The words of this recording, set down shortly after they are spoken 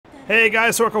Hey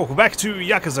guys, welcome back to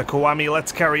Yakuza Kiwami.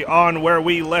 Let's carry on where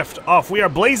we left off. We are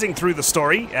blazing through the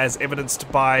story, as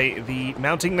evidenced by the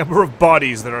mounting number of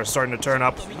bodies that are starting to turn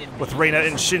up, with Reina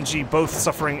and Shinji both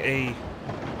suffering a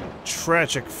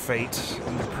tragic fate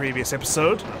in the previous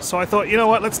episode. So I thought, you know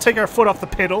what, let's take our foot off the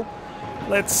pedal.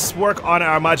 Let's work on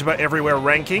our Majima Everywhere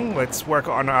ranking, let's work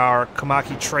on our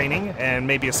Kamaki training, and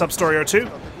maybe a sub-story or two.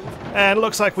 And it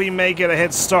looks like we may get a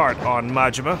head start on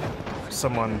Majima.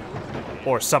 Someone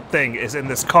or something is in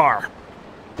this car.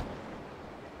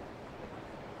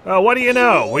 What do you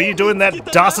know? Were you doing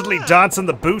that dastardly dance in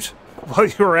the boot while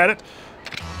you were at it?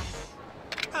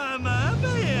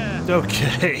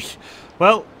 Okay.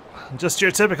 Well, just your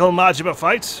typical Majima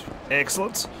fight.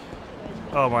 Excellent.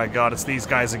 Oh my god, it's these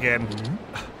guys again.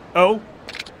 Oh.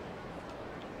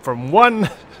 From one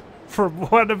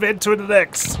event to the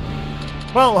next.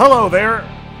 Well, hello there.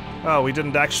 Oh, we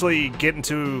didn't actually get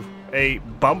into a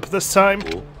bump this time?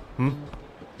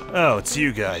 Oh, it's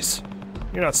you guys.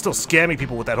 You're not still scamming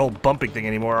people with that whole bumping thing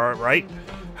anymore, right?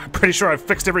 I'm pretty sure I've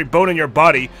fixed every bone in your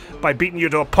body by beating you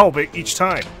to a pulp each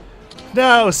time.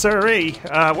 No, sirree.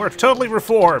 We're totally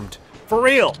reformed. For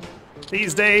real.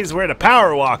 These days, we're into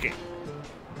power walking.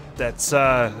 That's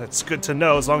good to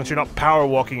know, as long as you're not power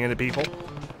walking into people.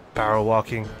 Power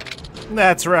walking.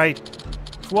 That's right.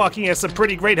 Walking has some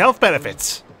pretty great health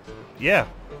benefits. Yeah,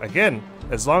 again,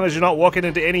 as long as you're not walking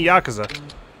into any Yakuza.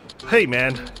 Hey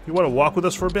man, you want to walk with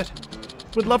us for a bit?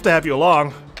 We'd love to have you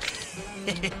along.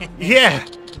 Yeah,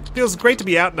 feels great to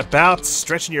be out and about,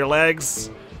 stretching your legs.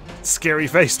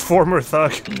 Scary-faced former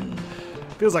thug.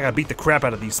 Feels like I beat the crap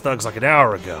out of these thugs like an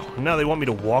hour ago. And now they want me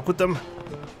to walk with them?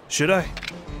 Should I?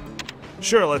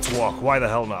 Sure, let's walk. Why the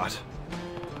hell not?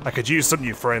 I could use some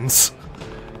new friends.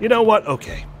 You know what?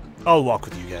 Okay. I'll walk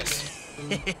with you guys.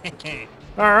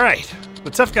 Alright. The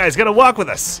tough guy's gonna walk with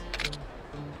us.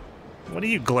 What are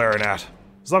you glaring at?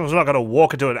 As long as we're not gonna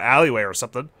walk into an alleyway or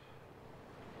something.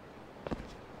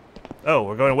 Oh,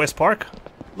 we're going to West Park?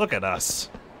 Look at us.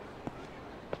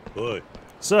 Good.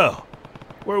 So,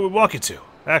 where are we walking to?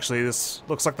 Actually, this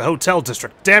looks like the hotel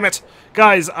district. Damn it!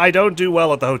 Guys, I don't do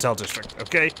well at the hotel district,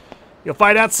 okay? You'll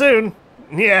find out soon.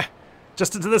 Yeah,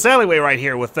 just into this alleyway right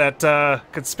here with that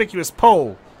conspicuous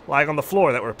pole lying on the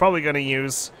floor that we're probably going to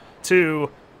use to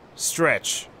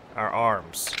stretch our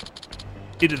arms.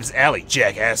 Into this alley,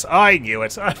 jackass. I knew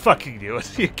it. I fucking knew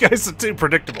it. You guys are too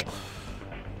predictable.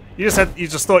 You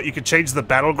just thought you could change the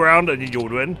battleground and you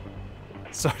would win?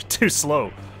 Sorry, too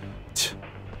slow.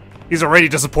 He's already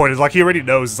disappointed, like he already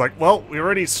knows. He's like, well, we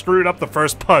already screwed up the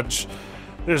first punch.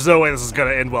 There's no way this is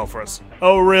gonna end well for us.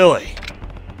 Oh, really?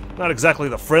 Not exactly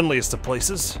the friendliest of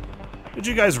places. Did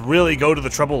you guys really go to the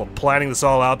trouble of planning this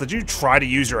all out? Did you try to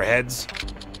use your heads?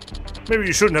 Maybe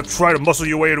you shouldn't have tried to muscle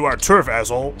your way into our turf,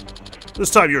 asshole. This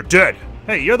time you're dead.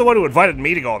 Hey, you're the one who invited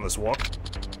me to go on this walk.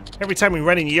 Every time we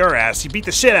run into your ass, you beat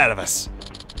the shit out of us.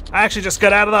 I actually just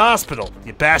got out of the hospital,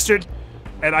 you bastard.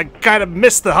 And I kind of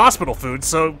missed the hospital food,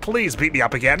 so please beat me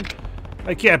up again.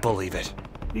 I can't believe it.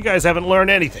 You guys haven't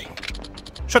learned anything.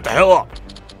 Shut the hell up.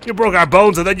 You broke our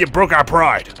bones and then you broke our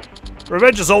pride.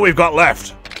 Revenge is all we've got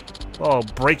left. I'll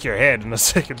break your head in a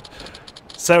second.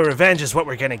 So revenge is what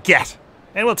we're gonna get.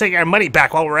 And we'll take our money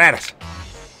back while we're at it.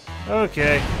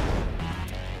 Okay.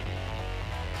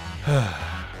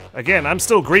 Again, I'm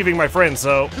still grieving my friend,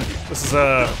 so this is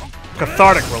a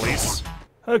cathartic release.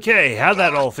 Okay, how'd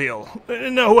that all feel?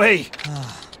 No way.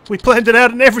 We planned it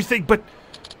out and everything, but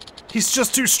he's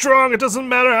just too strong. It doesn't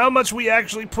matter how much we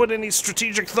actually put any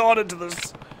strategic thought into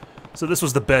this. So this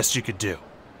was the best you could do.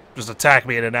 Just attack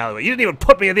me in an alleyway. You didn't even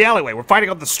put me in the alleyway. We're fighting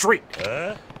on the street.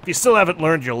 If you still haven't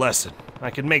learned your lesson, I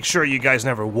can make sure you guys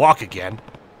never walk again.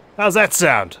 How's that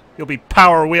sound? You'll be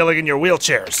power-wheeling in your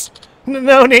wheelchairs.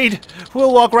 No need.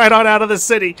 We'll walk right on out of the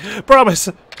city. Promise.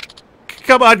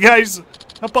 Come on, guys.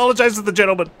 Apologize to the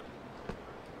gentleman.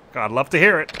 God, love to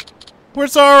hear it. We're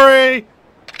sorry.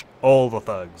 All the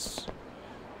thugs.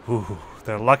 Ooh,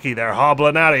 they're lucky they're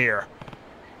hobbling out of here.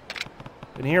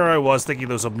 And here I was thinking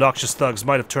those obnoxious thugs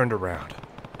might have turned around.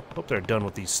 Hope they're done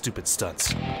with these stupid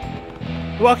stunts.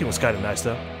 The walking was kind of nice,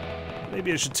 though.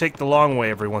 Maybe I should take the long way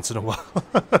every once in a while.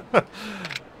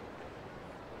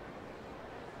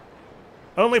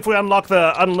 Only if we unlock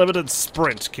the unlimited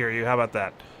sprint, Kiryu. How about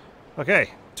that?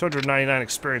 Okay, 299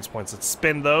 experience points. Let's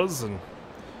spend those and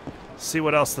see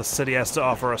what else the city has to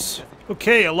offer us.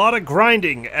 Okay, a lot of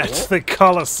grinding at the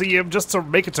Coliseum just to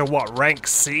make it to, what, rank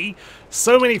C?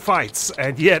 So many fights,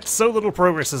 and yet so little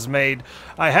progress is made.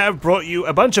 I have brought you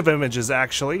a bunch of images,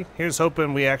 actually. Here's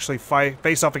hoping we actually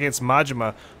face off against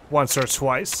Majima once or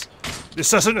twice.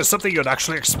 This isn't something you'd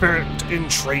actually experience in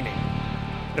training.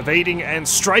 Evading and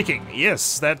striking.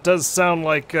 Yes, that does sound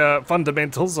like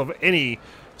fundamentals of any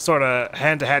sort of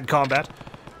hand-to-hand combat.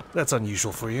 That's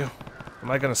unusual for you.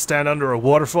 Am I gonna stand under a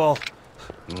waterfall?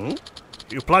 Hmm?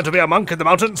 You plan to be a monk in the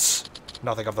mountains?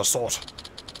 Nothing of the sort.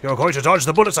 You're going to dodge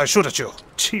the bullets I shoot at you.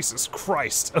 Jesus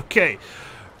Christ. Okay.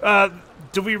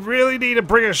 Do we really need to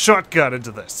bring a shotgun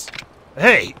into this?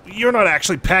 Hey, you're not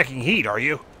actually packing heat, are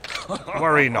you?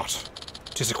 Worry not.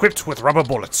 It is equipped with rubber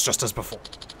bullets, just as before.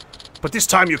 But this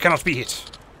time you cannot be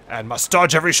hit, and must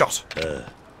dodge every shot.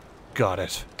 Got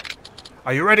it.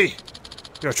 Are you ready?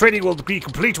 Your training will be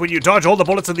complete when you dodge all the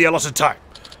bullets in the allotted time.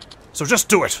 So just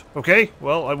do it, okay?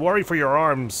 Well, I worry for your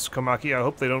arms, Komaki. I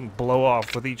hope they don't blow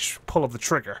off with each pull of the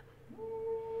trigger.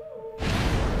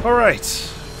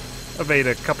 Alright. Evade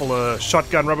a couple of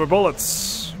shotgun rubber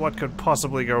bullets. What could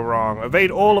possibly go wrong?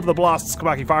 Evade all of the blasts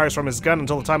Komaki fires from his gun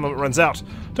until the time limit runs out.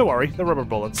 Don't worry, they're rubber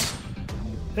bullets.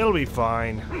 It'll be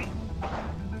fine.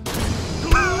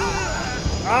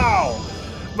 Ow!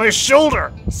 My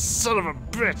shoulder! Son of a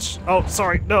bitch! Oh,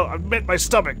 sorry, no, I meant my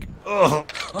stomach. Ugh.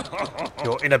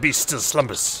 Your inner beast still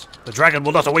slumbers. The dragon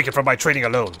will not awaken from my training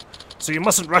alone, so you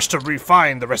mustn't rush to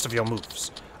refine the rest of your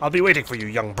moves. I'll be waiting for you,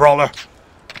 young brawler.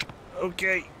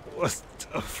 Okay,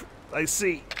 I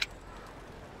see.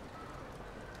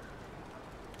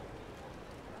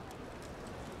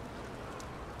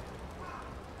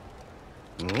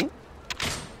 Hmm?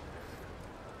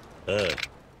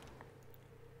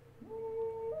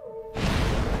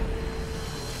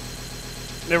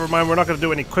 Never mind, we're not going to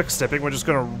do any quick stepping, we're just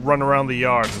going to run around the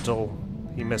yard until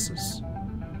he misses.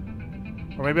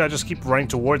 Or maybe I just keep running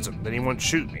towards him, then he won't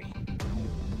shoot me.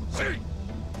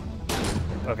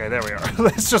 Okay, there we are.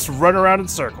 Let's just run around in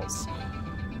circles.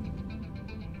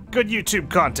 Good YouTube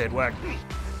content, Wack.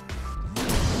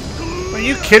 Are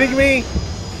you kidding me?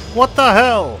 What the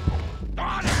hell?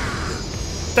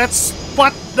 That's...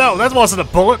 what? No, that wasn't a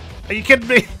bullet. Are you kidding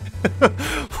me?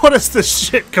 What is this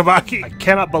shit, Komaki? I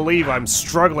cannot believe I'm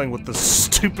struggling with this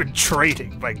stupid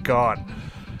trading. My god.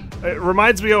 It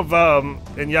reminds me of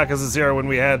in Yakuza 0 when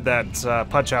we had that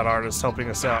punch-out artist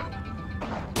helping us out.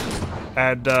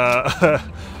 And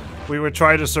we were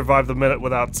trying to survive the minute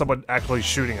without someone actually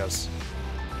shooting us.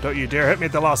 Don't you dare hit me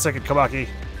at the last second, Komaki.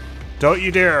 Don't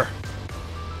you dare.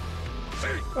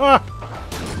 Ah!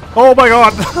 Oh my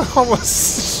god!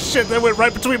 Almost shit, that went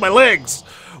right between my legs!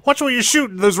 Watch where you're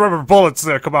shooting those rubber bullets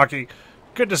there, Komaki.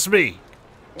 Goodness me.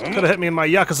 Could have hit me in my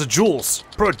Yakuza jewels.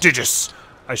 Prodigious.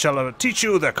 I shall teach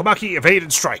you the Komaki evade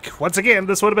and strike. Once again,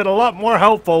 this would have been a lot more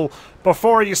helpful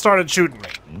before you started shooting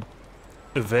me.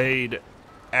 Evade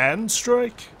and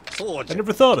strike? I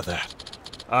never thought of that.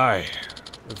 Aye.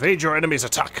 Evade your enemy's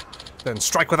attack, then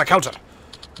strike with a counter.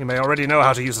 You may already know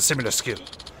how to use a similar skill,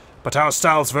 but our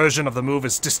style's version of the move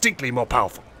is distinctly more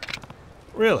powerful.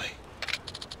 Really?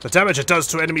 The damage it does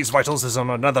to enemies' vitals is on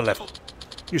another level.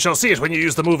 You shall see it when you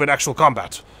use the move in actual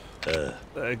combat.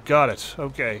 Got it.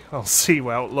 Okay, I'll see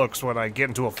how it looks when I get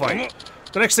into a fight.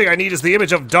 The next thing I need is the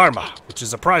image of Dharma, which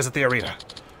is a prize at the arena.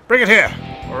 Bring it here.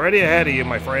 Already ahead of you,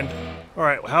 my friend.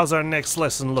 Alright, how's our next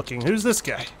lesson looking? Who's this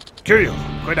guy? Kiryu,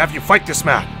 I'm going to have you fight this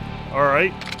man.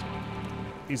 Alright.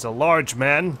 He's a large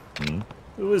man.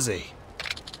 Who is he?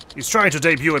 He's trying to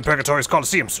debut in Purgatory's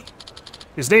Coliseum soon.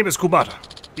 His name is Kumata.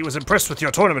 He was impressed with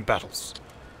your tournament battles.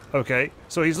 Okay,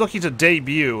 so he's looking to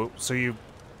debut, so you're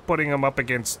putting him up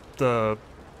against the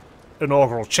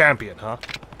inaugural champion, huh?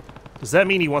 Does that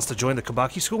mean he wants to join the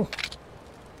Komaki school?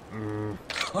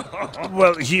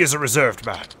 Well, he is a reserved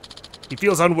man. He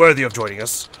feels unworthy of joining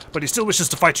us, but he still wishes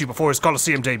to fight you before his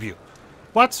Coliseum debut.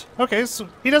 What? Okay, so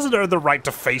he doesn't earn the right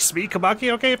to face me,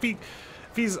 Komaki, okay? If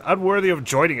he's unworthy of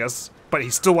joining us, but he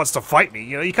still wants to fight me,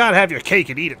 you know, you can't have your cake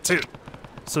and eat it too.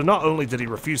 So not only did he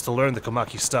refuse to learn the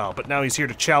Komaki style, but now he's here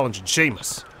to challenge and shame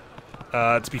us.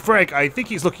 To be frank, I think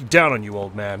he's looking down on you,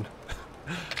 old man.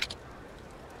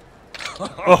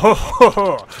 Oh, ho, ho,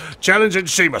 ho. Challenge and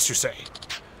shame us, you say?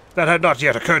 That had not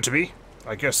yet occurred to me.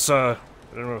 I guess, I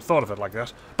never thought of it like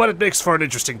that. But it makes for an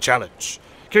interesting challenge.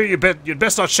 Kiryu, you'd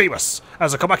best not shame us,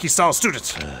 as a Komaki-style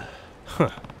student.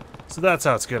 So that's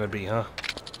how it's gonna be, huh?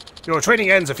 Your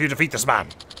training ends if you defeat this man.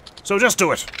 So just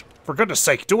do it. For goodness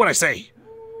sake, do what I say.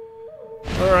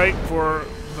 Alright, for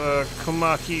the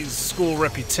Komaki's school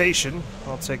reputation,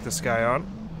 I'll take this guy on.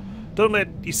 Don't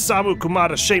let Isamu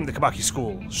Kumada shame the Komaki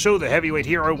school. Show the heavyweight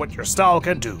hero what your style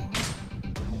can do.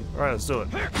 Alright, let's do it.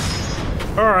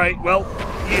 Alright, well,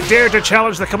 you dare to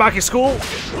challenge the Komaki school?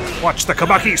 Watch the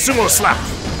Komaki sumo slap!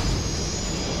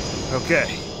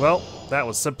 Okay, well, that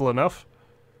was simple enough.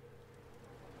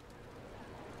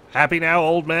 Happy now,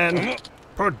 old man?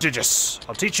 Prodigious.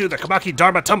 I'll teach you the Komaki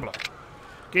Dharma Tumbler.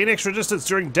 Gain extra distance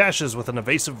during dashes with an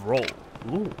evasive roll.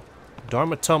 Ooh.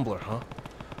 Dharma Tumbler, huh?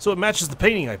 So it matches the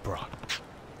painting I brought.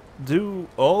 Do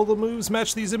all the moves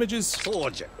match these images?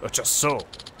 Just so.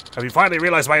 Have you finally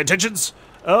realized my intentions?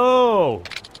 Oh!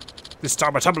 This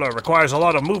Dharma Tumbler requires a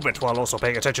lot of movement while also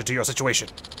paying attention to your situation.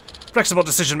 Flexible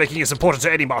decision-making is important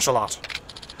to any martial art.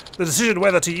 The decision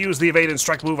whether to use the evade and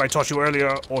strike move I taught you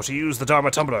earlier or to use the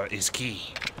Dharma Tumbler is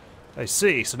key. I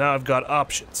see, so now I've got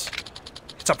options.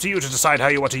 It's up to you to decide how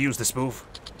you want to use this move.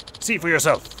 See for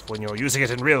yourself when you're using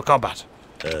it in real combat.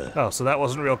 Oh, so that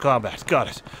wasn't real combat. Got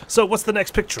it. So what's the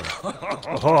next picture?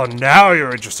 Oh, now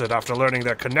you're interested after learning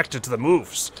they're connected to the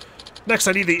moves. Next,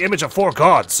 I need the image of 4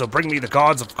 gods, so bring me the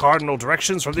gods of cardinal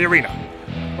directions from the arena.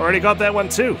 Already got that one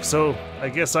too, so I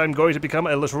guess I'm going to become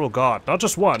a literal god. Not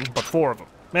just one, but 4 of them.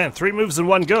 Man, 3 moves in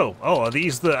one go. Oh, are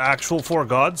these the actual 4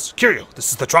 gods? Kiryu,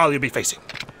 this is the trial you'll be facing.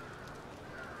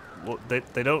 Well,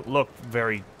 they don't look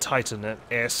very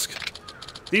Titan-esque.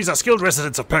 These are skilled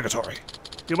residents of Purgatory.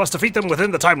 You must defeat them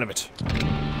within the time limit.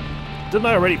 Didn't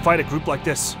I already fight a group like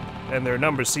this? And their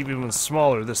numbers seem even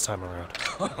smaller this time around.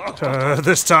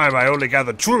 This time I only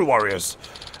gathered true warriors.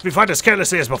 If you fight as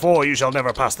carelessly as before, you shall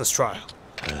never pass this trial.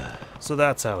 So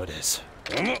that's how it is.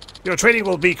 Your training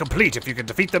will be complete if you can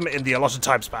defeat them in the allotted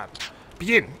time span.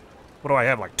 Begin. What do I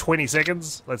have, like 20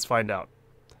 seconds? Let's find out.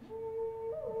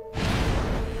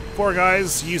 4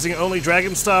 guys using only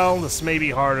dragon style. This may be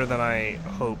harder than I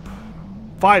hope.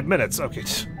 5 minutes. Okay.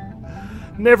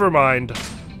 Never mind.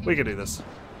 We can do this.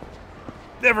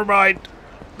 Never mind.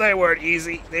 They weren't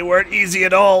easy. They weren't easy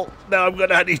at all. Now I'm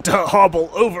gonna need to hobble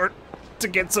over to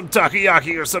get some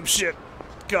takoyaki or some shit.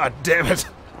 God damn it.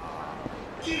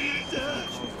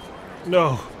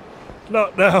 No.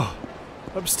 Not now.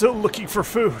 I'm still looking for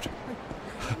food.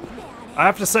 I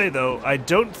have to say, though, I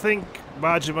don't think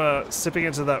Majima sipping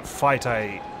into that fight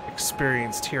I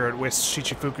experienced here at West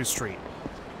Shichifuku Street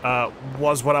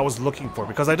was what I was looking for,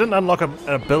 because I didn't unlock an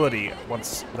ability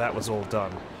once that was all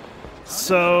done.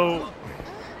 So,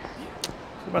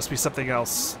 there must be something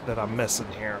else that I'm missing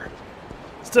here.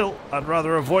 Still, I'd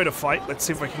rather avoid a fight. Let's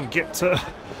see if I can get to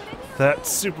that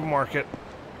supermarket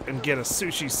and get a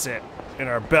sushi set in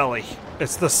our belly.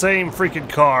 It's the same freaking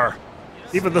car.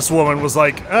 Even this woman was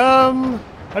like, I'm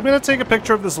gonna take a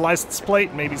picture of this license plate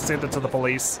and maybe send it to the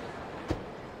police.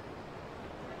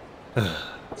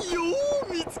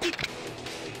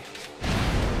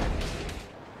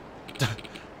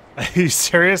 Are you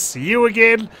serious? You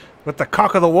again? With the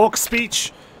cock of the walk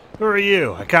speech? Who are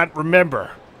you? I can't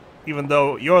remember. Even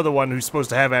though you're the one who's supposed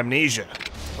to have amnesia.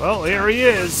 Well, here he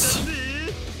is.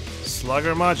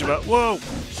 Slugger Majima. Whoa!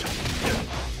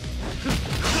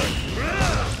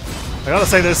 I gotta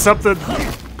say, there's something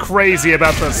crazy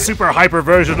about the super hyper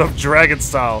version of Dragon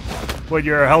Style when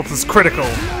your health is critical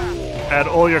and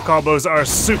all your combos are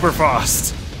super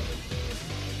fast.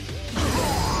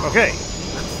 Okay.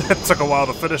 That took a while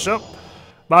to finish up.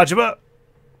 Majima,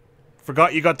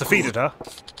 forgot you got defeated, huh?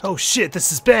 Oh shit,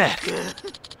 this is bad.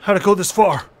 How'd it go this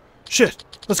far? Shit,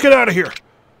 let's get out of here.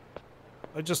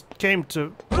 I just came to...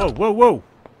 Whoa, whoa, whoa.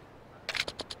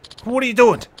 What are you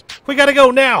doing? We gotta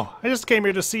go now. I just came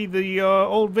here to see the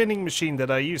old vending machine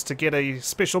that I used to get a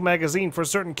special magazine for a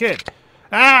certain kid.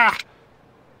 Ah!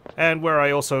 And where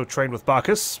I also trained with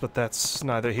Bacchus, but that's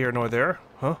neither here nor there.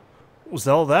 Huh? What was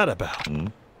all that about?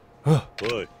 Huh.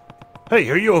 Hey,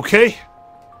 are you okay?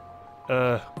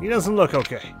 He doesn't look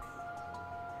okay.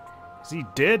 Is he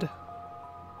dead?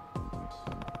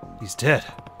 He's dead.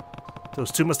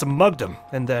 Those two must have mugged him,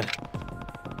 and then...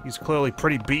 He's clearly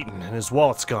pretty beaten, and his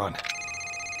wallet's gone.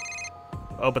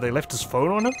 Oh, but they left his phone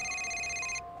on him?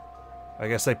 I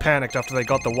guess they panicked after they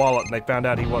got the wallet and they found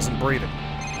out he wasn't breathing.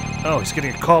 Oh, he's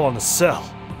getting a call on the cell.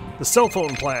 The cell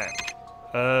phone plan.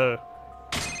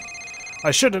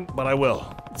 I shouldn't, but I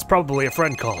will. It's probably a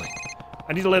friend calling.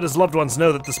 I need to let his loved ones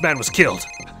know that this man was killed.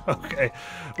 Okay,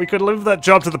 we could leave that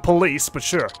job to the police, but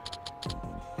sure.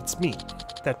 It's me.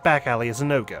 That back alley is a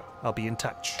no-go. I'll be in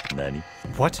touch. Nani?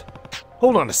 What?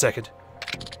 Hold on a second.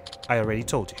 I already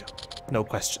told you. No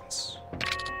questions.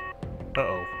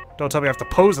 Uh-oh. Don't tell me I have to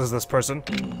pose as this person.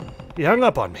 He hung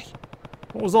up on me.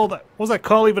 What was all that? What was that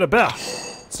call even about?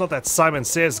 It's not that Simon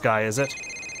Says guy, is it?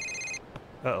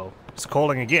 Uh-oh. He's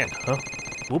calling again, huh?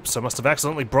 Oops, I must have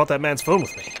accidentally brought that man's phone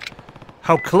with me.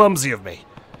 How clumsy of me.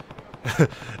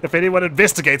 If anyone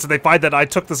investigates and they find that I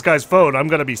took this guy's phone, I'm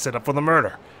gonna be set up for the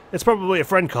murder. It's probably a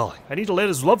friend calling. I need to let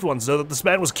his loved ones know that this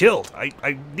man was killed.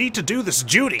 I need to do this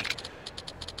duty.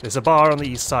 There's a bar on the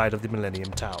east side of the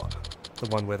Millennium Tower. The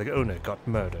one where the owner got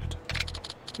murdered.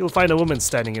 You'll find a woman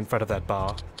standing in front of that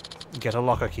bar. Get a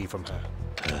locker key from her.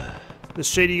 This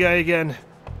shady guy again.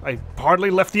 I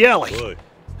hardly left the alley.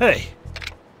 Hey.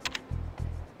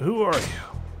 Who are you?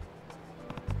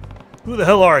 Who the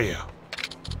hell are you?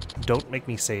 Don't make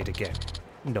me say it again.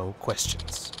 No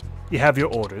questions. You have your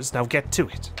orders, now get to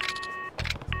it.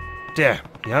 Damn,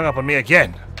 he hung up on me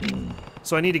again.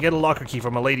 So I need to get a locker key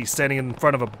from a lady standing in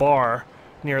front of a bar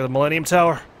near the Millennium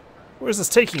Tower. Where's this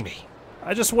taking me?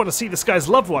 I just want to see this guy's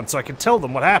loved one so I can tell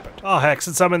them what happened. Oh heck,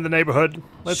 since I'm in the neighborhood,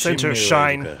 let's enter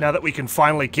Shine now that we can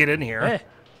finally get in here.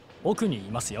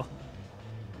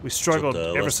 We struggled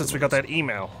ever since we got that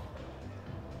email.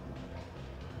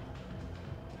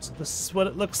 So this is what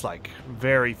it looks like.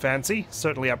 Very fancy.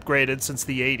 Certainly upgraded since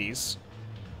the 80s.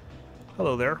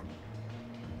 Hello there.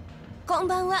 こん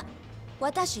ばんは。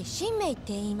私、新名っ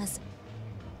て言います。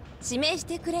指名し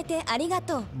てくれてありが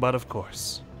とう。But of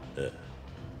course.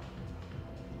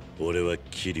 俺は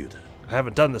桐生だ。I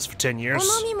haven't done this for 10 years.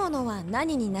 お飲み物は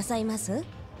何になさいます？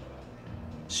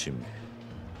新名。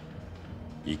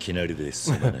いきなりで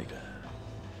済まないが。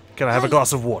Can I have a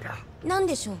glass of water? 何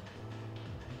でしょう？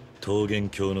桃源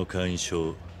郷の会員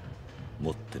証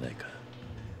持ってないか？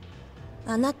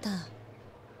あなた、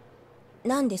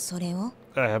なんでそれを？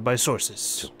 I have my sources.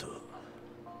 ちょっと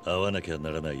会わなきゃ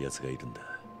ならない奴がいるんだ。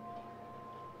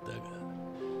だが、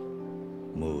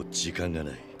もう時間がな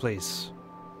い。Please.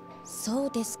 そう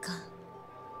ですか。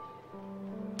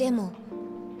でも、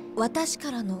私か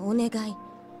らのお願い、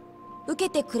受け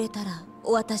てくれたら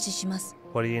お渡しします。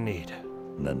What do you need?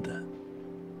 なんだ？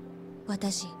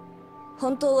私、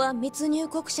本当は密入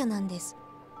国者なんです。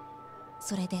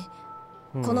それで、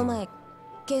この前、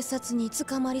警察に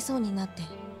捕まりそうになって、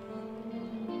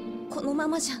このま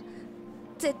まじゃ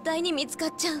絶対に見つか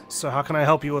っちゃう。So how can I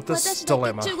help you with this 私だ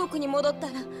dilemma? け中国に戻った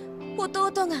ら、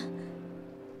弟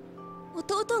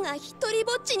が一人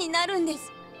ぼっちになるんで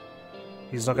す。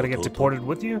He's not gonna get deported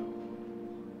with you?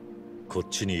 こっ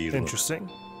ちにいるの。Interesting.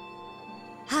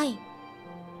 はい。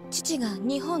父が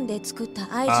日本で作っ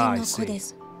た愛人の子で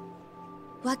す。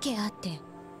わけあって、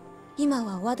今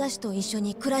は私と一緒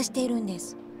に暮らしているんで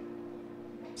す。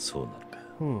そうなの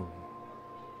か。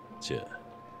じゃあ、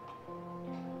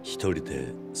一人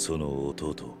でその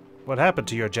弟。What happened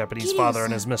to your Japanese father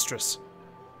and his mistress?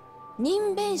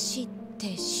 人弁師っ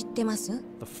て知ってます？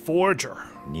 The forger.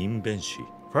 人弁師。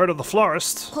Heard of the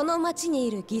florist? この町に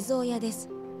いる偽造屋です。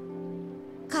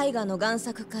絵画の贋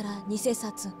作から偽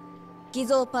札、偽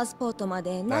造パスポートま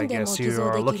で何でも偽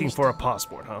造できる人。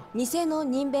偽の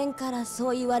人弁から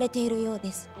そう言われているよう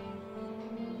です。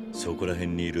そこら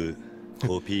辺にいる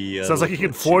コピー屋。Sounds like he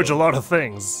can forge a lot of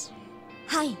things.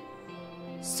 はい。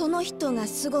その人が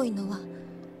すごいのは、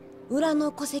裏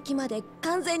の戸籍まで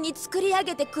完全に作り上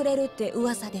げてくれるって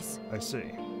噂です。I see.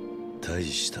 大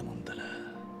したもんだな。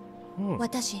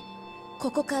私、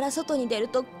ここから外に出る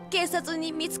と警察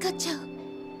に見つかっちゃう。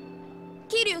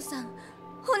桐生さん、お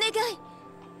願い。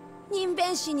人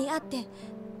弁士に会って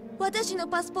私の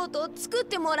パスポートを作っ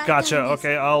てもらいたいんです。 Gotcha.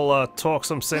 Okay, I'll talk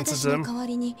some sense into 私 him. の代わ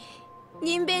りに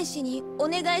人弁士にお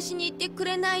願いしに行ってく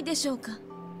れないでしょうか？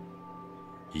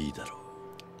いいだろ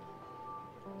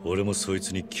う。俺もそい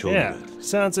つに興味がある。Yeah,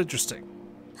 sounds interesting.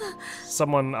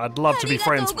 Someone I'd love to be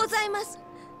あり friends がとうご with. ざいます。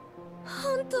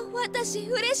本当私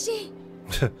嬉しい。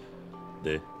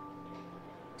で、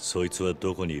そいつは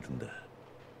どこにいるんだ？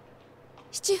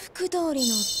七福通り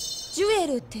のジュエ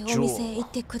ルってお店へ行っ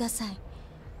てください。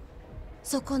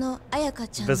そこの彩香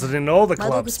ちゃんが Visiting all the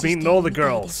窓 clubs, 口してい meeting る all the み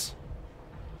たいです。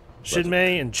 girls.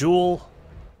 Shinmei and Jewel.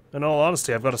 In all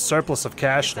honesty, I've got a surplus of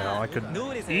cash now. I could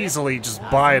easily just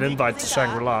buy an invite to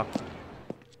Shangri-La.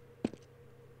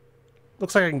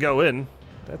 Looks like I can go in.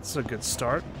 That's a good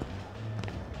start.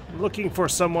 Looking for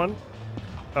someone.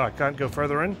 Oh, I can't go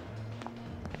further in?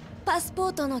 パスポ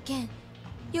ートの件、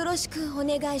よろしくお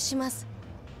願いします。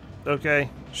Okay,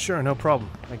 sure, no problem.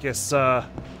 I guess,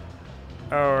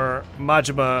 our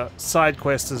Majima side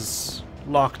quest is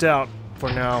locked out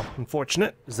for now.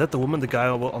 Unfortunate. Is that the woman the guy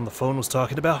on the phone was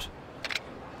talking about?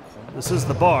 This is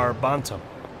the bar, Bantam.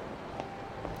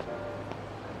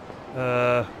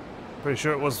 Pretty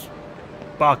sure it was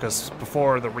Bacchus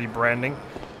before the rebranding.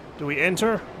 Do we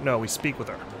enter? No, we speak with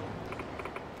her.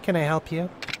 Can I help you?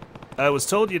 I was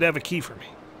told you'd have a key for me.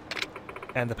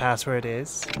 And the password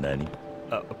is? Nani?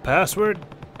 A password?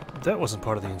 That wasn't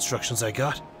part of the instructions I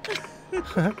got.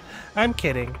 I'm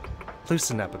kidding.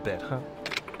 Loosen up a bit, huh?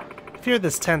 If you're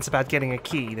this tense about getting a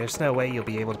key, there's no way you'll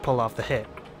be able to pull off the hit.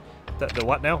 The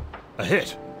what now? A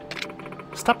hit?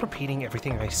 Stop repeating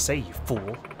everything I say, you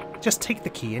fool. Just take the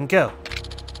key and go.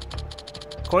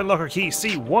 Coin locker key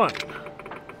C1.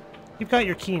 You've got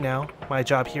your key now. My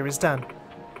job here is done.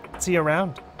 See you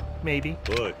around. Maybe.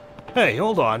 Oi. Hey,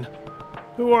 hold on.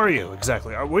 Who are you,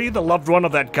 exactly? Were you the loved one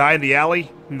of that guy in the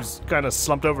alley who's kind of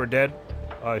slumped over dead?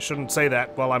 I shouldn't say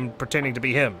that while I'm pretending to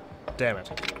be him. Damn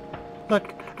it.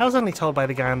 Look, I was only told by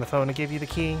the guy on the phone to give you the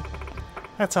key.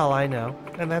 That's all I know,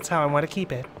 and that's how I want to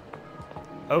keep it.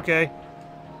 Okay.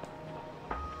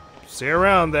 See you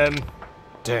around, then.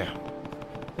 Damn.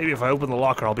 Maybe if I open the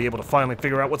locker, I'll be able to finally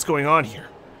figure out what's going on here.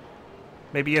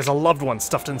 Maybe he has a loved one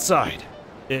stuffed inside.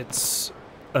 It's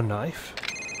a knife?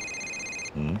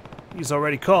 Hmm? He's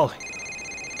already calling.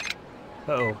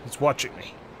 Uh-oh, he's watching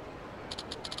me.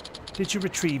 Did you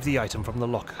retrieve the item from the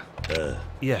locker?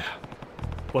 Yeah.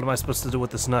 What am I supposed to do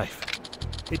with this knife?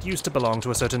 It used to belong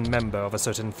to a certain member of a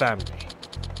certain family.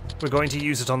 We're going to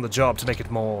use it on the job to make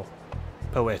it more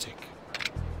poetic.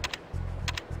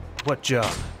 What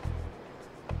job?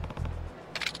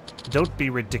 Don't be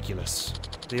ridiculous.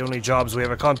 The only jobs we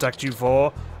ever contact you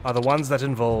for are the ones that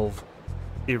involve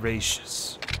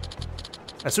erasures.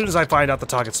 As soon as I find out the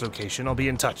target's location, I'll be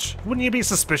in touch. Wouldn't you be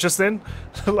suspicious then?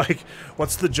 Like,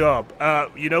 what's the job?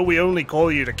 You know, we only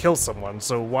call you to kill someone,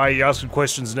 so why are you asking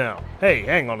questions now? Hey,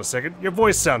 hang on a second. Your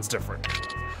voice sounds different.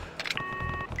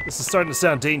 This is starting to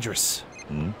sound dangerous.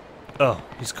 Hmm? Oh,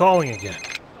 he's calling again.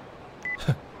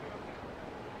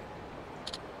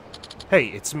 Hey,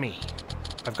 it's me.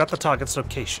 I've got the target's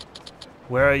location.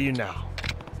 Where are you now?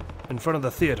 In front of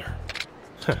the theater.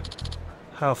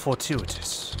 How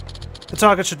fortuitous. The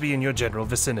target should be in your general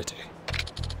vicinity.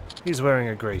 He's wearing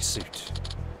a gray suit.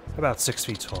 About 6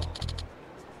 feet tall.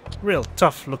 Real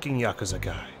tough-looking Yakuza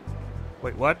guy.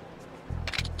 Wait, what?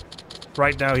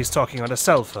 Right now he's talking on a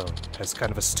cell phone. Has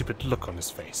kind of a stupid look on his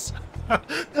face.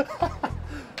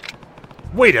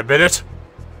 Wait a minute!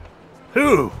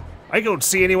 Who? I don't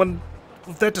see anyone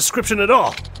with that description at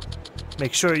all.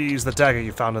 Make sure you use the dagger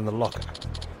you found in the locker.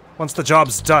 Once the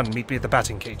job's done, meet me at the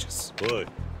batting cages. Boy.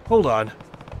 Hold on.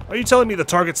 Are you telling me the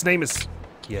target's name is...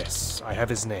 Yes, I have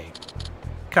his name.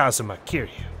 Kazuma Kiryu.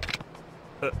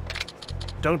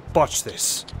 Don't botch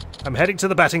this. I'm heading to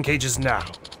the batting cages now.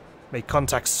 Make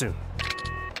contact soon.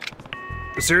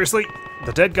 Seriously?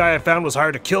 The dead guy I found was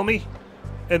hired to kill me?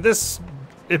 And this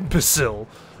imbecile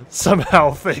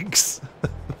somehow thinks...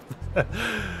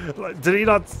 Did he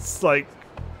not, like...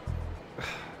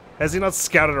 Has he not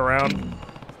scouted around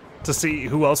to see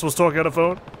who else was talking on the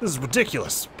phone? This is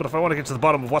ridiculous, but if I want to get to the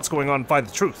bottom of what's going on and find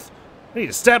the truth, I need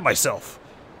to stab myself.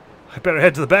 I better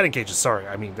head to the batting cages, sorry.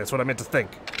 I mean, that's what I meant to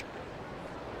think.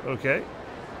 Okay.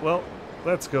 Well,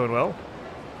 that's going well.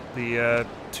 The,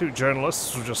 two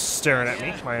journalists were just staring at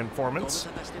me, my informants.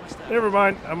 Never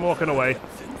mind, I'm walking away.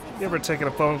 You ever taken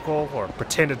a phone call, or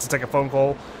pretended to take a phone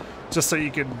call, just so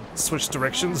you could switch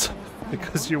directions?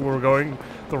 Because you were going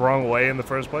the wrong way in the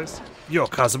first place? You're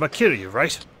Kazuma Kiryu,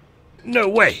 right? No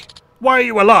way! Why are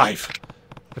you alive?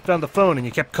 I found the phone and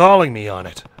you kept calling me on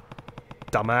it.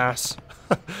 Dumbass.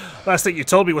 Last thing you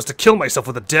told me was to kill myself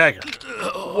with a dagger.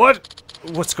 What?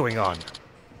 What's going on?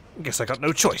 I guess I got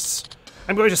no choice.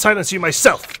 I'm going to silence you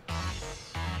myself.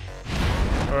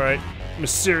 Alright,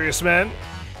 mysterious man.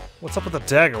 What's up with the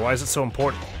dagger? Why is it so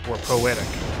important? Or poetic?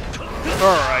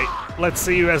 Alright, let's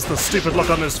see who has the stupid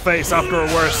look on his face after a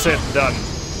worse said and done.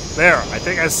 There, I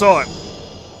think I saw it.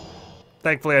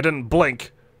 Thankfully I didn't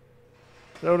blink.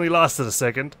 It only lasted a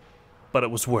second, but it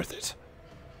was worth it.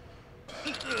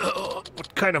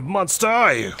 What kind of monster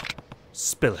are you?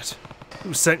 Spill it.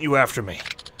 Who sent you after me?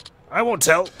 I won't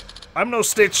tell. I'm no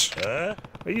Stitch. Are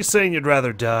you saying you'd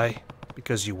rather die?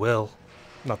 Because you will.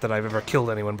 Not that I've ever killed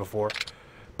anyone before.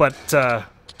 But,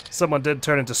 someone did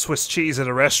turn into Swiss cheese at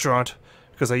a restaurant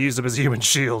because I used him as a human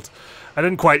shield. I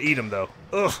didn't quite eat him, though.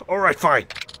 Ugh, alright, fine.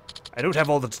 I don't have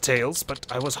all the details, but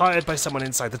I was hired by someone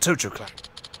inside the Tojo Clan.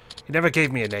 He never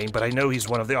gave me a name, but I know he's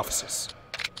one of the officers.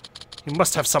 You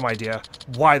must have some idea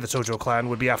why the Tojo Clan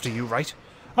would be after you, right?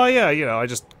 Oh yeah, you know, I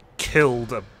just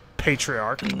killed a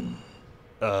patriarch.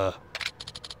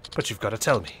 But you've got to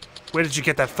tell me. Where did you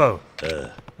get that phone?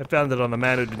 I found it on a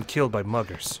man who'd been killed by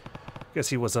muggers. Guess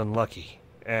he was unlucky.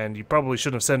 And you probably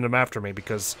shouldn't have sent him after me,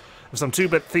 because if some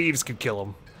two-bit thieves could kill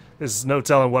him, there's no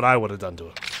telling what I would have done to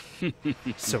him.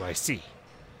 So I see.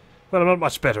 Well, I'm not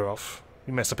much better off.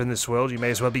 You mess up in this world, you may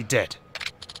as well be dead.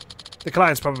 The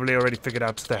client's probably already figured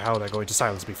out how they're going to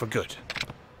silence me for good.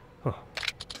 Huh.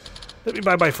 Let me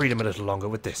buy my freedom a little longer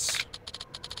with this.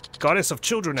 Goddess of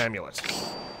Children amulet.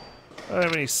 I don't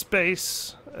have any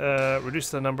space. Reduce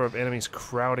the number of enemies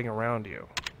crowding around you.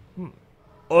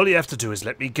 All you have to do is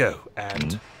let me go,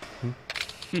 and...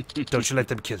 Don't you let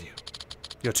them kill you.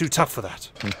 You're too tough for that.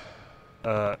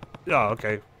 Oh,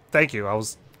 okay. Thank you. I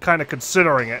was kind of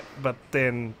considering it, but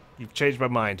then you've changed my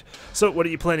mind. So, what are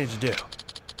you planning to do?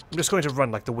 I'm just going to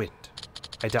run like the wind.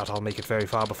 I doubt I'll make it very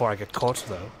far before I get caught,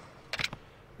 though.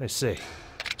 I see.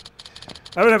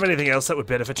 I don't have anything else that would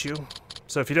benefit you,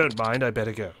 so if you don't mind, I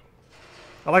better go.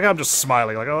 I like how I'm just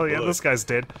smiling, like, oh yeah, this guy's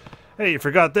dead. Hey, you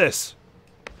forgot this.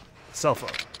 Cell phone.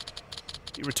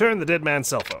 You returned the dead man's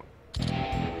cell phone.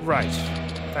 Right.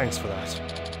 Thanks for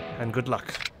that. And good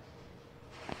luck.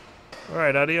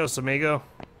 Alright, adios, amigo.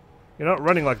 You're not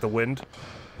running like the wind.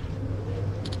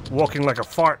 Walking like a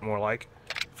fart, more like.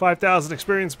 5,000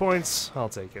 experience points. I'll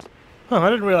take it. Huh, I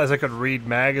didn't realize I could read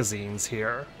magazines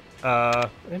here.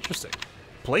 Interesting.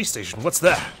 PlayStation, what's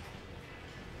that?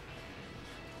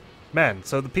 Man,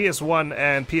 so the PS1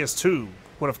 and PS2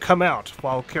 would have come out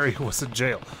while Kiryu was in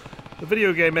jail. The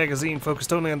video game magazine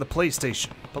focused only on the PlayStation,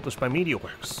 published by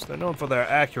MediaWorks. They're known for their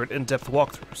accurate, in-depth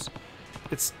walkthroughs.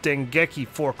 Its Dengeki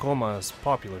 4 Koma is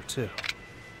popular, too.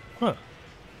 Huh.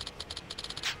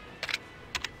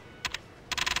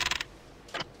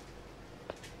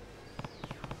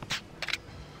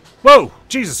 Whoa!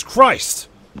 Jesus Christ!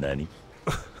 Nani?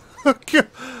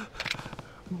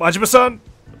 Majima-san,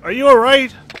 are you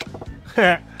alright?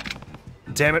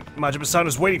 Damn it, Majima-san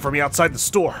is waiting for me outside the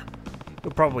store.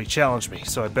 He'll probably challenge me,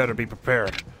 so I better be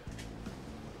prepared.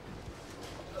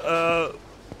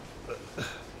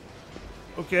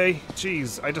 Okay,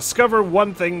 jeez, I discover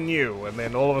one thing new, and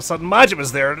then all of a sudden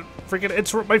Majima's there to freaking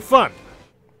interrupt my fun.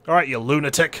 Alright, you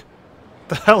lunatic. What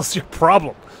the hell's your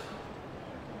problem?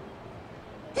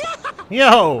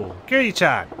 Yo,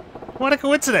 Kiryu-chan. What a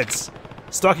coincidence.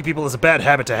 Stalking people is a bad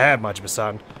habit to have,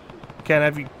 Majima-san.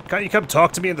 Can't you come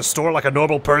talk to me in the store like a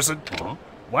normal person?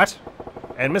 What?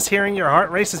 And mishearing your heart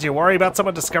race as you worry about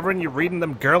someone discovering you're reading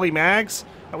them girly mags?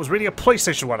 I was reading a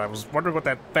PlayStation one. I was wondering what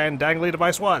that fan-dangly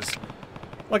device was.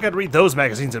 Like I'd read those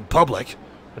magazines in public.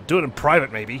 I'd do it in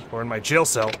private, maybe, or in my jail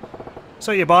cell.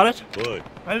 So you bought it? Good.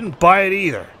 I didn't buy it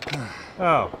either.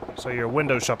 Oh, so you're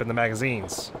window shopping the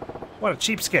magazines. What a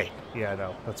cheapskate. Yeah, I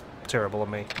know. That's terrible of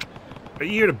me. Are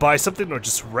you here to buy something or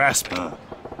just harass me?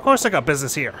 Of course I got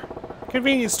business here.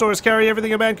 Convenience stores carry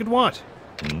everything a man could want.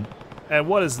 And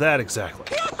what is that exactly?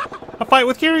 A fight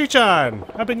with Kiryu-chan!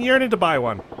 I've been yearning to buy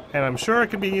one. And I'm sure a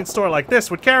convenience store like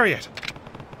this would carry it.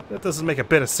 That doesn't make a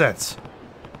bit of sense.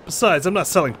 Besides, I'm not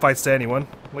selling fights to anyone.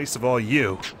 Least of all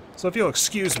you. So if you'll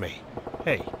excuse me.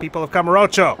 Hey, people of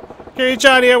Kamurocho.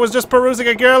 Kiryu-chan here was just perusing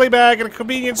a girly bag at a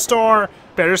convenience store.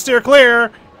 Better steer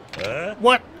clear.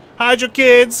 What? Hide your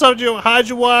kids, hide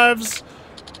your wives.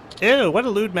 Ew, what a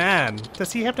lewd man.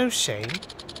 Does he have no shame?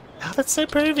 Oh, that's so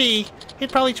pervy.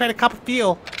 He'd probably try to cop a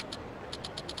feel.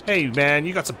 Hey, man,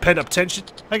 you got some pent-up tension?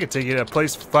 I can take you to a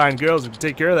place for fine girls and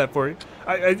take care of that for you.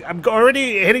 I'm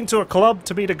already heading to a club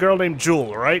to meet a girl named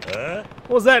Jewel, alright?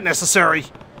 Was that necessary?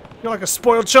 You're like a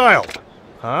spoiled child.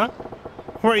 Huh?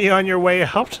 Weren't you on your way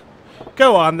out?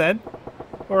 Go on, then.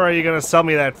 Or are you gonna sell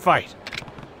me that fight?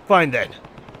 Fine, then.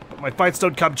 But my fights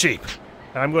don't come cheap.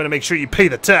 And I'm going to make sure you pay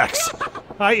the tax.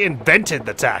 I invented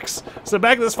the tax. So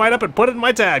back this fight up and put it in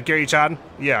my tab, Kiryu-chan.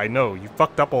 Yeah, I know. You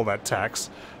fucked up all that tax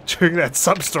during that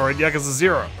sub-store in Yakuza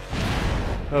 0.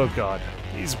 Oh god.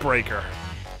 He's Breaker.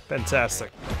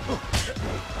 Fantastic.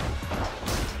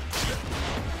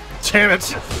 Damn it.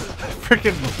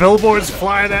 Freaking billboards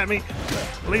flying at me.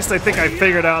 At least I think I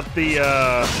figured out the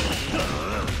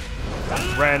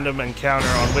random encounter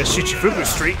on West Shichifuku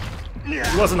Street. He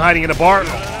wasn't hiding in a bar.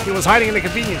 He was hiding in a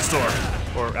convenience store.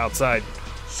 Or outside.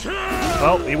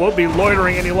 Well, he won't be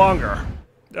loitering any longer.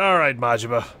 Alright,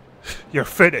 Majima. You're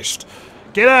finished.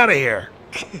 Get out of here.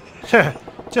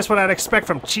 Just what I'd expect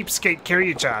from cheapskate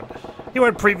Kiryu-chan. You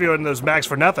weren't previewing those mags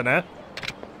for nothing, huh?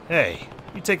 Hey,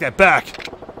 you take that back.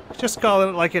 Just calling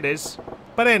it like it is.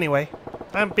 But anyway,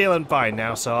 I'm feeling fine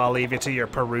now, so I'll leave you to your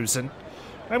perusing.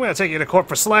 I'm gonna take you to court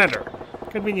for slander.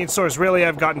 Convenience stores really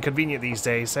have gotten convenient these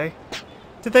days, eh?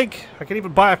 To think I could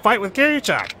even buy a fight with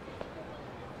Kiryu-chan.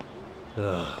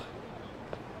 Ugh.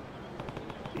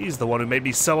 He's the one who made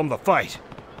me sell him the fight.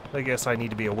 I guess I need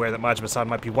to be aware that Majima-san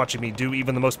might be watching me do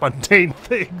even the most mundane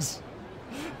things.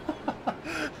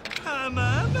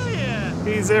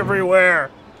 He's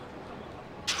everywhere.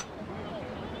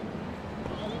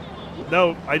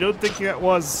 No, I don't think that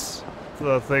was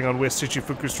the thing on West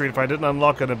Shichifuku Street if I didn't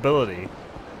unlock an ability.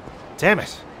 Damn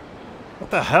it.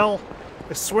 What the hell?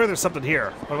 I swear there's something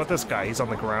here. What about this guy? He's on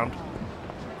the ground.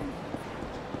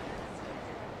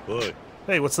 Boy.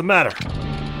 Hey, what's the matter?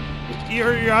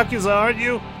 You're Yakuza, aren't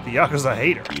you? The Yakuza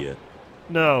hater. Yeah.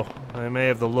 No, I may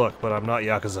have the look, but I'm not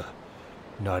Yakuza.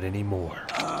 Not anymore.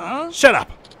 Shut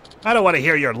up! I don't want to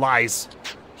hear your lies.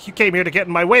 You came here to get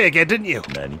in my way again, didn't you?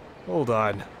 Nani? Hold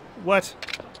on. What?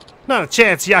 Not a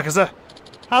chance, Yakuza.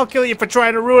 I'll kill you for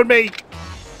trying to ruin me.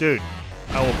 Dude,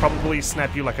 I will probably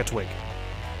snap you like a twig.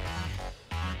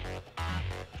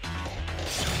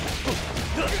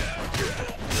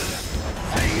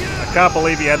 Can't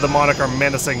believe you had the moniker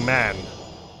Menacing Man.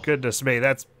 Goodness me,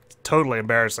 that's totally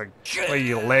embarrassing. Where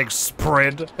your legs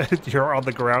spread, you're on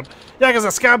the ground.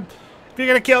 Yakuza scum! If you're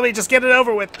gonna kill me, just get it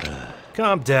over with.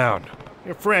 Calm down.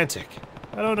 You're frantic.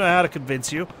 I don't know how to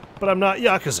convince you, but I'm not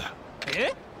Yakuza.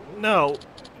 No,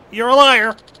 you're a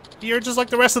liar. You're just like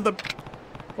the rest of them.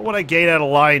 What would I gain out of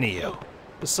lying to you?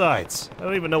 Besides, I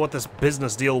don't even know what this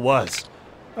business deal was.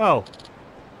 Oh,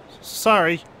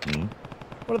 sorry.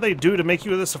 What did they do to make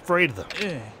you this afraid of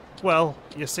them? Well,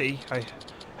 you see, I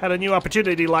had a new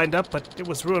opportunity lined up, but it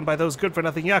was ruined by those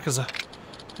good-for-nothing Yakuza.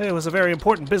 It was a very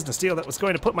important business deal that was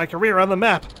going to put my career on the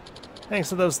map. Thanks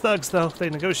to those thugs, though, the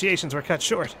negotiations were cut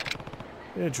short.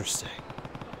 Interesting.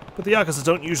 But the Yakuza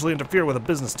don't usually interfere with a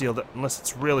business deal unless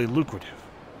it's really lucrative.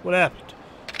 What happened?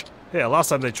 Yeah, last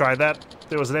time they tried that,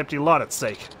 there was an empty lot at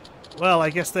stake. Well, I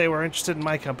guess they were interested in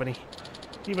my company.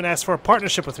 Even asked for a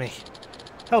partnership with me.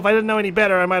 Hell, if I didn't know any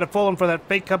better, I might have fallen for that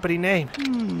fake company name.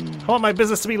 I want my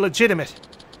business to be legitimate.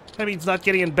 That means not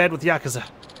getting in bed with Yakuza.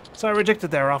 So I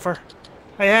rejected their offer.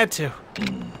 I had to.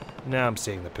 Now I'm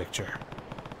seeing the picture.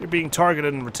 You're being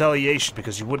targeted in retaliation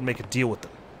because you wouldn't make a deal with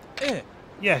them.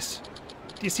 Yes.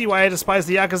 Do you see why I despise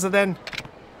the Yakuza then?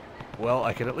 Well,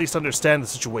 I can at least understand the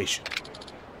situation.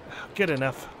 Good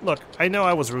enough. Look, I know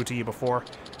I was rude to you before,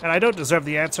 and I don't deserve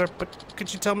the answer, but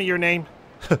could you tell me your name?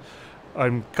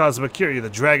 I'm Kazuma Kiryu, the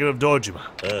Dragon of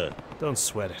Dojima. Don't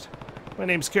sweat it. My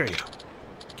name's Kiryu.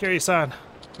 Kiryu-san.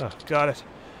 Oh, got it.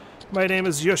 My name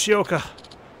is Yoshioka.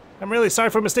 I'm really sorry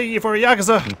for mistaking you for a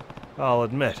Yakuza. I'll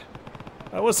admit.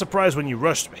 I was surprised when you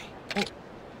rushed me.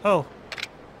 Oh.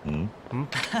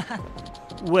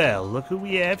 Well, look who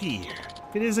we have here.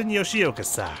 It isn't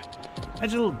Yoshioka-san. I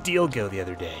had a little deal go the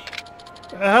other day.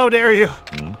 How dare you?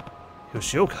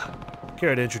 Yoshioka.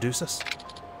 Care to introduce us?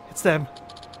 It's them.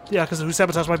 The Yakuza who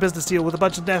sabotaged my business deal with a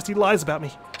bunch of nasty lies about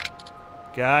me.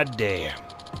 God damn.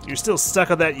 You're still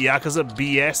stuck on that Yakuza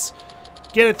BS?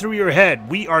 Get it through your head.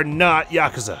 We are not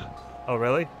Yakuza. Oh,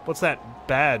 really? What's that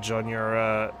badge on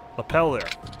your, lapel there?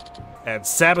 And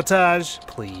sabotage?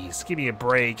 Please, give me a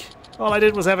break. All I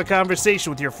did was have a conversation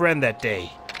with your friend that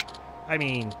day. I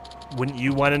mean, wouldn't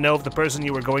you want to know if the person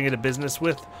you were going into business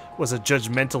with was a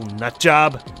judgmental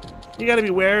nutjob? You gotta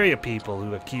be wary of people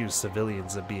who accuse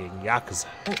civilians of being Yakuza.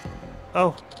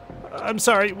 Oh, I'm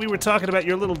sorry, we were talking about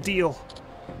your little deal.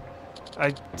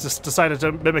 I just decided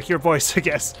to mimic your voice, I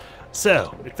guess.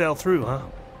 So, it fell through, huh?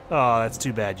 Oh, that's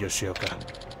too bad, Yoshioka.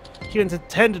 You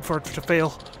intended for it to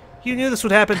fail. You knew this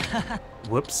would happen.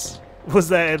 Whoops. Was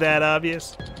that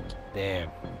obvious? Damn.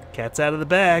 Cat's out of the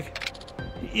bag.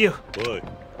 You. Boy.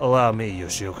 Allow me,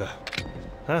 Yoshioka.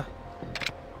 Huh?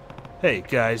 Hey,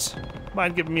 guys.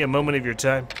 Mind giving me a moment of your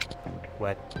time?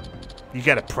 What? You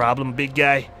got a problem, big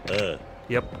guy?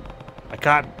 Yep. I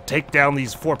can't take down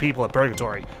these 4 people at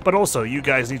Purgatory, but also you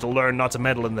guys need to learn not to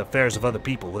meddle in the affairs of other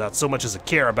people without so much as a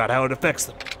care about how it affects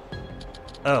them.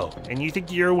 Oh, and you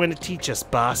think you're going to teach us,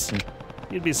 boss?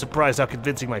 You'd be surprised how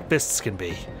convincing my fists can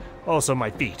be. Also my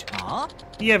feet.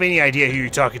 Do you have any idea who you're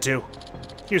talking to?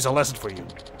 Here's a lesson for you.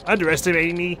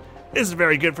 Underestimating me isn't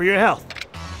very good for your health.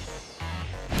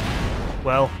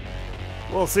 Well,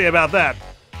 we'll see about that.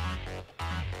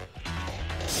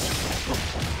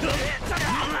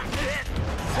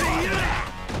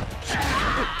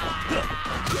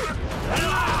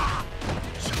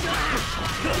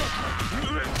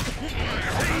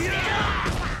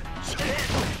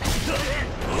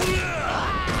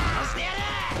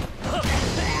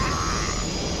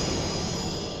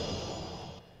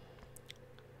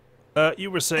 You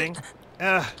were saying?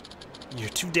 You're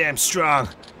too damn strong.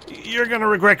 You're gonna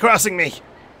regret crossing me.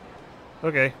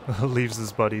 Okay, leaves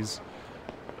his buddies.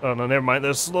 Oh no, never mind.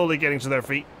 They're slowly getting to their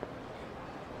feet.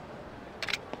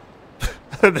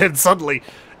 Then suddenly,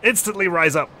 instantly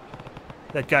rise up.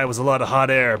 That guy was a lot of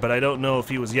hot air, but I don't know if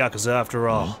he was Yakuza after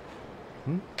all.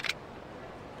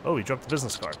 Oh, he dropped the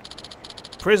business card.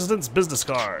 President's business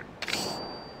card.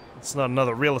 It's not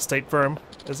another real estate firm,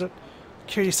 is it?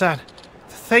 Kiryu-san,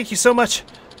 thank you so much.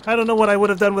 I don't know what I would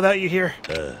have done without you here.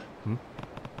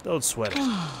 Don't sweat it.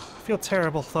 I feel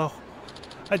terrible, though.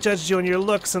 I judged you on your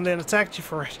looks and then attacked you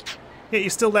for it. Yet you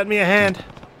still lent me a hand.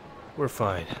 We're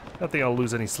fine. Nothing I'll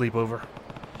lose any sleep over.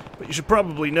 But you should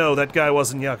probably know that guy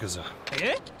wasn't Yakuza.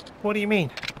 What do you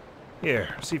mean?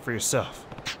 Here, see for yourself.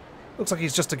 Looks like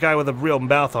he's just a guy with a real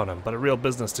mouth on him, but a real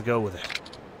business to go with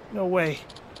it. No way.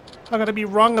 I'm gonna be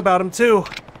wrong about him, too.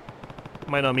 It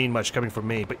might not mean much coming from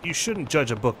me, but you shouldn't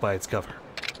judge a book by its cover.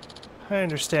 I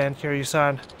understand,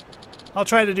 Kiryu-san. I'll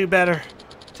try to do better.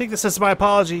 Take this as my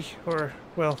apology, or,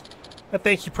 well, a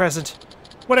thank you present.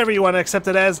 Whatever you want to accept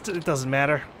it as, it doesn't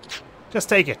matter. Just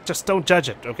take it. Just don't judge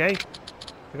it, okay?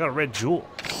 I got a red jewel.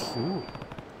 Ooh.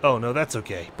 Oh, no, that's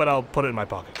okay, but I'll put it in my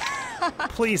pocket.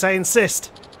 Please, I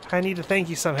insist. I need to thank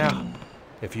you somehow,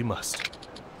 if you must.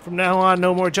 From now on,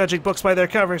 no more judging books by their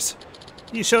covers.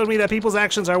 You showed me that people's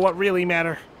actions are what really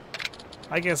matter.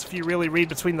 I guess if you really read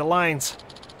between the lines,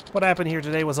 what happened here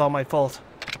today was all my fault.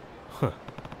 Huh.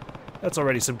 That's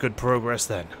already some good progress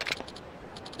then.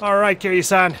 Alright,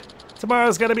 Kiryu-san.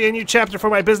 Tomorrow's gonna be a new chapter for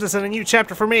my business and a new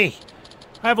chapter for me.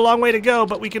 I have a long way to go,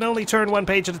 but we can only turn one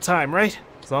page at a time, right?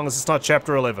 As long as it's not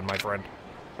chapter 11, my friend.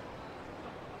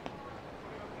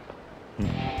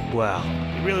 Wow,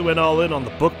 he really went all in on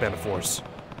the book metaphors.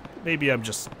 Maybe I'm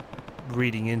just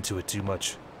reading into it too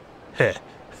much.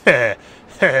 Oh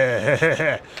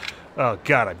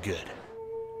god, I'm good.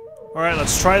 Alright,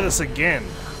 let's try this again.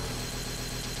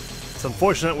 It's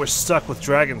unfortunate we're stuck with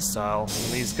Dragon Style,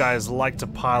 and these guys like to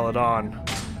pile it on.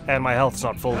 And my health's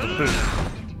not full to boot.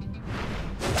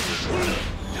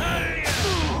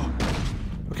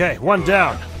 Okay, one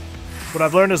down. What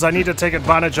I've learned is I need to take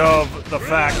advantage of the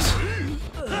fact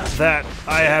that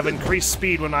I have increased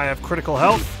speed when I have critical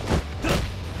health,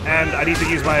 and I need to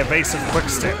use my evasive quick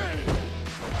step.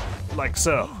 Like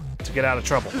so, to get out of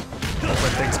trouble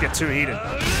when things get too heated.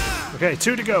 Okay,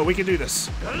 2 to go, we can do this.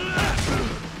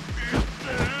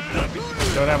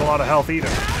 Don't have a lot of health either.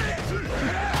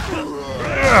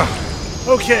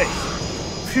 Okay.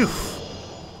 Phew.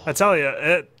 I tell you,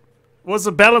 it was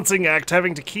a balancing act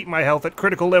having to keep my health at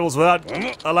critical levels without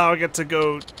allowing it to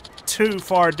go too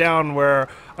far down where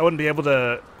I wouldn't be able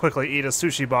to quickly eat a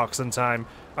sushi box in time.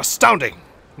 Astounding!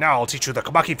 Now I'll teach you the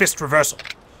Kamaki Fist Reversal.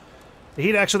 The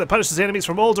heat action that punishes enemies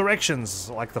from all directions.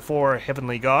 Like the 4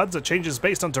 heavenly gods, it changes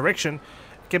based on direction.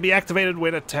 It can be activated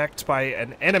when attacked by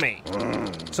an enemy.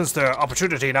 Since the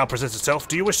opportunity now presents itself,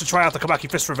 do you wish to try out the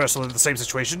Kamaki Fist Reversal in the same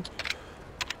situation?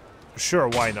 Sure,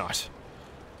 why not?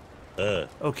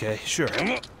 Okay, sure.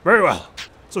 Very well.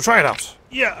 So try it out.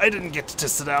 Yeah, I didn't get to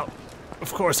test it out.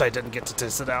 Of course I didn't get to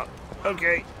test it out.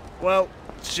 Okay, well,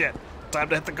 shit. Time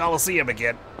to hit the Coliseum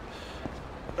again.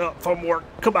 For more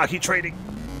Kamaki training.